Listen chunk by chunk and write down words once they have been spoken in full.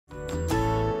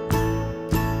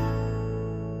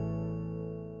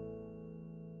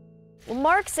Well,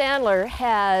 Mark Sandler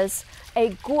has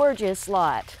a gorgeous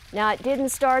lot. Now, it didn't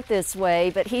start this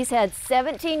way, but he's had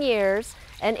 17 years,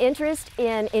 an interest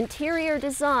in interior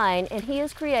design, and he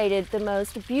has created the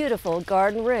most beautiful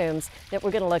garden rooms that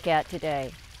we're going to look at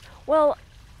today. Well,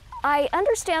 I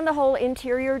understand the whole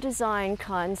interior design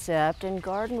concept and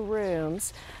garden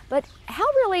rooms, but how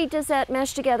really does that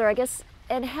mesh together, I guess,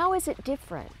 and how is it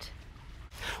different?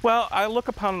 Well, I look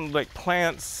upon like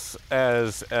plants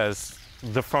as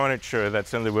the furniture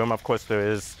that's in the room. Of course,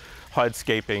 there is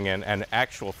hardscaping and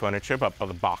actual furniture, but the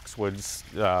boxwoods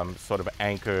sort of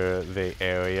anchor the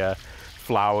area.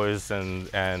 Flowers and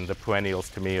the perennials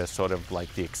to me are sort of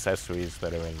like the accessories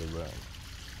that are in the room.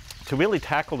 To really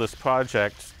tackle this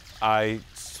project, I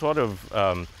sort of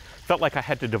felt like I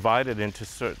had to divide it into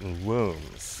certain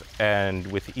rooms, and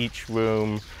with each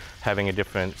room having a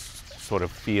different sort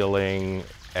of feeling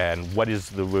and what is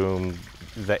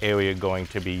the area going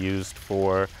to be used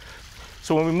for.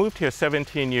 So when we moved here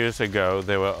 17 years ago,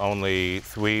 there were only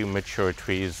 3 mature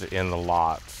trees in the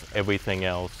lot. Everything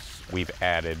else we've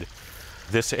added.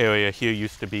 This area here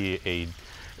used to be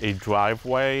a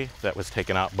driveway that was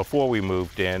taken out before we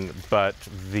moved in, but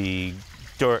the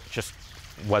dirt just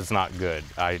was not good.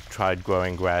 I tried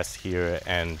growing grass here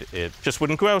and it just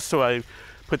wouldn't grow, so I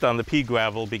put down the pea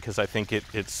gravel because I think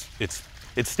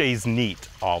it stays neat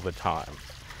all the time.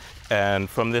 And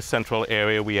from this central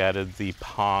area, we added the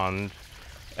pond,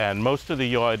 and most of the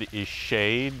yard is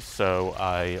shade, so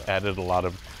I added a lot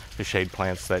of the shade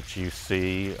plants that you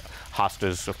see.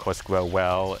 Hostas, of course, grow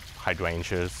well,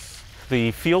 hydrangeas.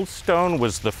 The fieldstone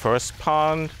was the first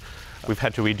pond. We've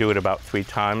had to redo it about 3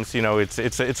 times. You know,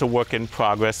 it's a work in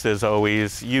progress. There's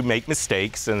always, you make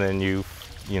mistakes and then you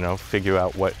figure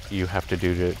out what you have to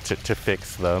do to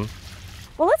fix them.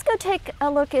 Well, let's go take a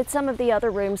look at some of the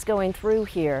other rooms going through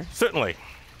here. Certainly.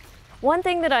 One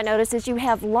thing that I noticed is you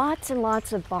have lots and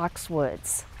lots of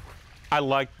boxwoods. I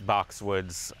like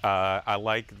boxwoods. I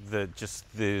like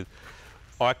the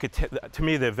architect. To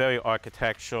me, they're very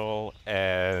architectural,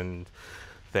 and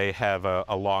they have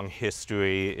a long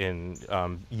history in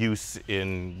use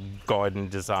in garden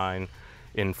design,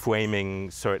 in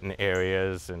framing certain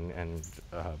areas, and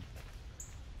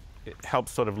it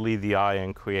helps sort of lead the eye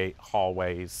and create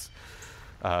hallways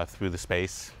through the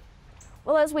space.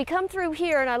 Well, as we come through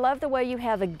here, and I love the way you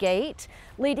have a gate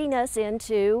leading us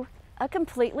into a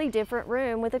completely different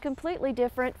room with a completely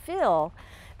different feel.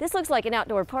 This looks like an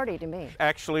outdoor party to me.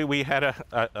 Actually, we had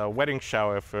a wedding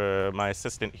shower for my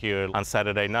assistant here on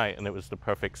Saturday night, and it was the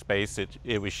perfect space.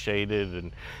 It was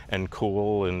shaded and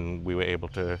cool, and we were able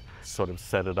to sort of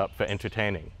set it up for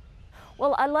entertaining.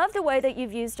 Well, I love the way that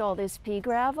you've used all this pea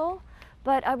gravel,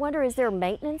 but I wonder, is there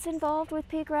maintenance involved with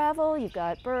pea gravel? You've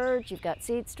got birds, you've got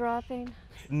seeds dropping.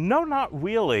 No, not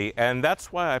really, and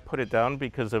that's why I put it down,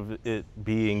 because of it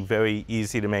being very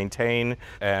easy to maintain,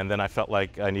 and then I felt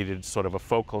like I needed sort of a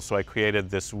focal, so I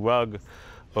created this rug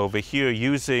over here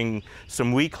using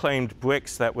some reclaimed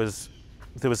bricks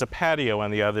there was a patio on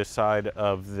the other side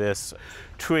of this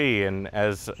tree, and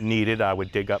as needed, I would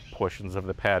dig up portions of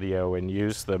the patio and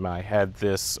use them. I had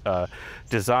this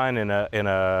design in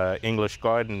a English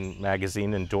garden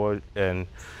magazine and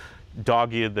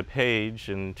dog-eared the page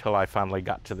until I finally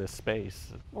got to this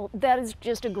space. Well, that is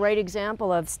just a great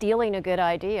example of stealing a good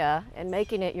idea and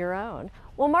making it your own.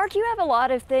 Well, Mark, you have a lot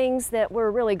of things that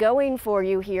were really going for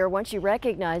you here once you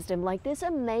recognized them, like this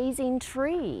amazing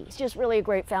tree. It's just really a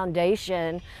great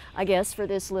foundation, I guess, for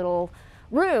this little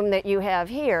room that you have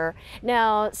here.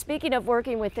 Now, speaking of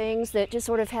working with things that just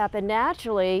sort of happen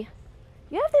naturally,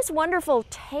 you have this wonderful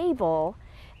table.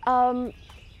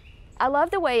 I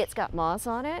love the way it's got moss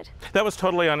on it. That was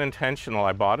totally unintentional.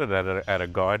 I bought it at a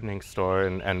gardening store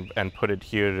and put it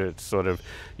here to sort of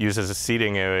use as a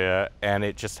seating area, and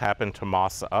it just happened to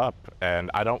moss up. And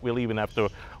I don't really even have to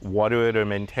water it or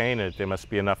maintain it. There must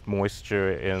be enough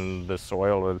moisture in the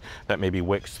soil that maybe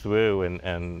wicks through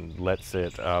and lets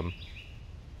it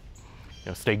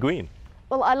stay green.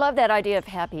 Well, I love that idea of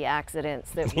happy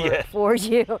accidents that work for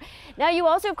you. Now, you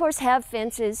also, of course, have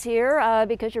fences here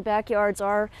because your backyards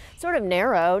are sort of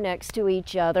narrow next to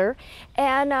each other.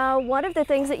 And one of the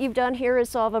things that you've done here is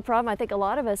solve a problem I think a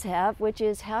lot of us have, which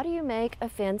is how do you make a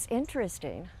fence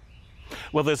interesting?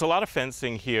 Well, there's a lot of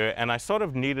fencing here, and I sort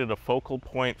of needed a focal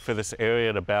point for this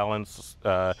area to balance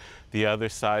the other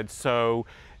side. So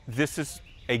this is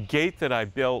a gate that I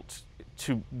built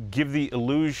to give the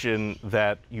illusion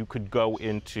that you could go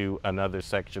into another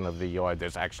section of the yard.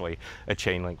 There's actually a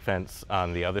chain link fence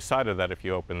on the other side of that if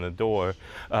you open the door.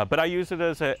 But I use it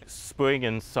as a spring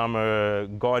and summer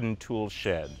garden tool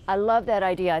shed. I love that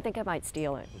idea. I think I might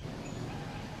steal it.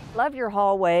 Love your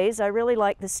hallways. I really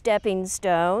like the stepping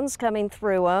stones coming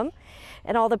through them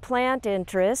and all the plant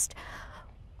interest.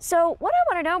 So what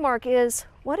I want to know, Mark, is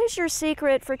what is your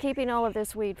secret for keeping all of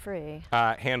this weed free?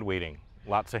 Hand weeding.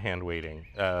 Lots of hand weeding.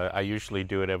 I usually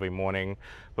do it every morning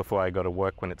before I go to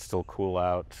work when it's still cool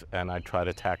out, and I try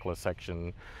to tackle a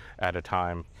section at a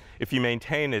time. If you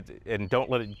maintain it and don't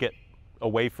let it get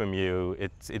away from you,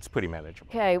 it's pretty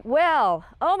manageable. Okay, well,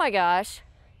 oh my gosh,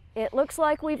 it looks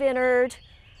like we've entered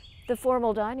the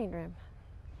formal dining room.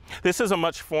 This is a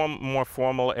much more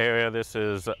formal area. This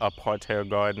is a parterre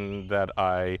garden that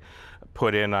I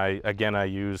put in. I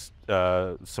used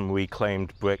some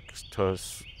reclaimed bricks to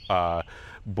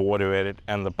border it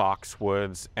and the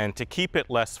boxwoods. And to keep it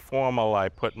less formal, I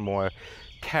put more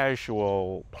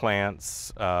casual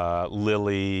plants,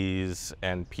 lilies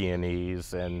and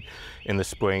peonies. And in the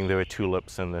spring, there are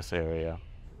tulips in this area.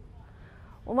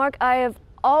 Well, Mark, I have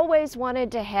always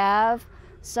wanted to have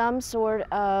some sort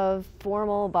of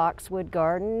formal boxwood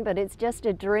garden, but it's just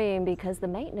a dream because the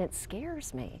maintenance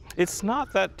scares me. It's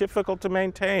not that difficult to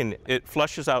maintain. It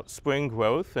flushes out spring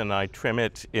growth, and I trim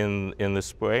it in the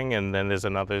spring, and then there's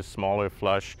another smaller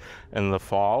flush in the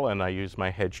fall, and I use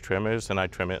my hedge trimmers and I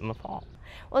trim it in the fall.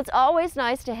 Well, it's always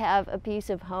nice to have a piece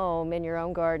of home in your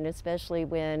own garden, especially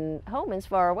when home is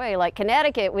far away, like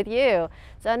Connecticut with you.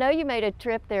 So I know you made a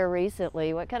trip there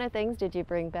recently. What kind of things did you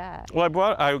bring back?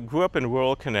 Well, I grew up in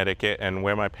rural Connecticut, and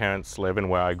where my parents live and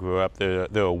where I grew up,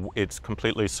 it's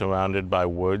completely surrounded by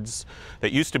woods.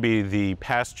 That used to be the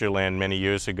pasture land many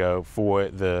years ago for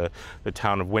the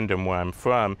town of Windham, where I'm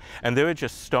from, and there are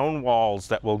just stone walls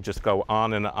that will just go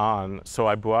on and on. So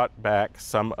I brought back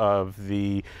some of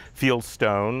the field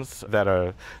stones that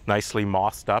are nicely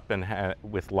mossed up and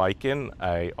with lichen.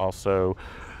 I also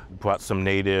brought some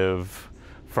native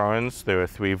ferns. There are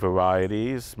 3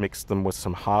 varieties, mixed them with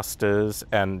some hostas,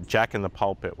 and Jack in the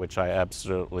Pulpit, which I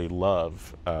absolutely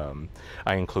love.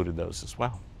 I included those as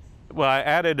well. Well, I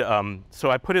added,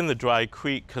 so I put in the dry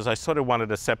creek because I sort of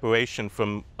wanted a separation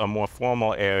from a more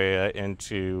formal area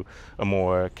into a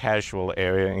more casual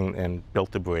area, and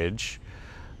built a bridge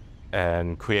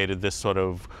and created this sort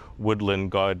of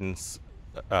woodland gardens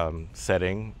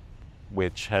setting,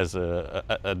 which has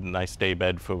a nice day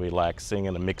bed for relaxing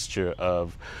and a mixture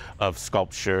of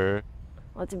sculpture.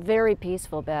 Well, it's very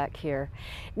peaceful back here.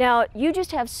 Now, you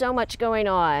just have so much going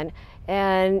on,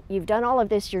 and you've done all of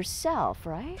this yourself,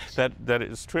 right? That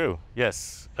is true,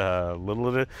 yes.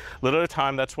 Little at a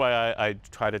time. That's why I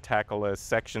try to tackle a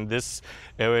section. This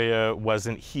area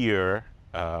wasn't here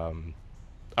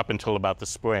up until about the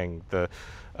spring.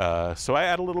 So I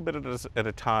add a little bit at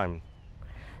a time.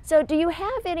 So do you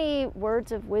have any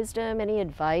words of wisdom, any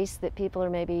advice that people are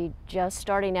maybe just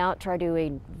starting out, try to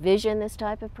envision this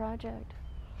type of project?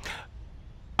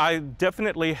 I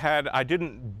definitely had, I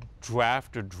didn't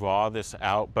draft or draw this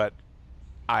out, but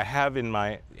I have in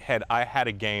my head, I had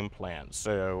a game plan.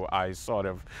 So I sort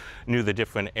of knew the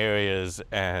different areas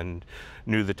and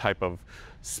knew the type of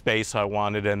space I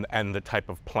wanted and the type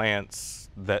of plants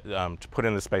that to put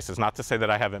in the spaces. Not to say that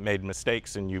I haven't made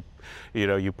mistakes, and you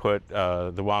put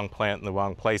the wrong plant in the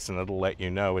wrong place, and it'll let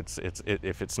you know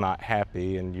if it's not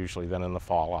happy. And usually then in the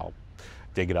fall I'll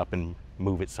dig it up and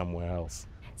move it somewhere else.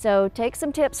 So take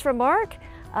some tips from Mark.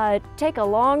 Take a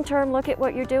long-term look at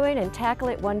what you're doing and tackle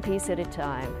it one piece at a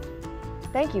time.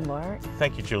 Thank you, Mark.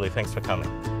 Thank you, Julie. Thanks for coming.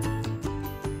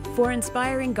 For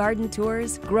inspiring garden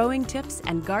tours, growing tips,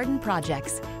 and garden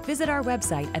projects, visit our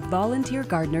website at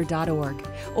volunteergardener.org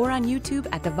or on YouTube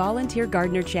at the Volunteer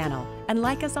Gardener channel, and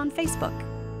like us on Facebook.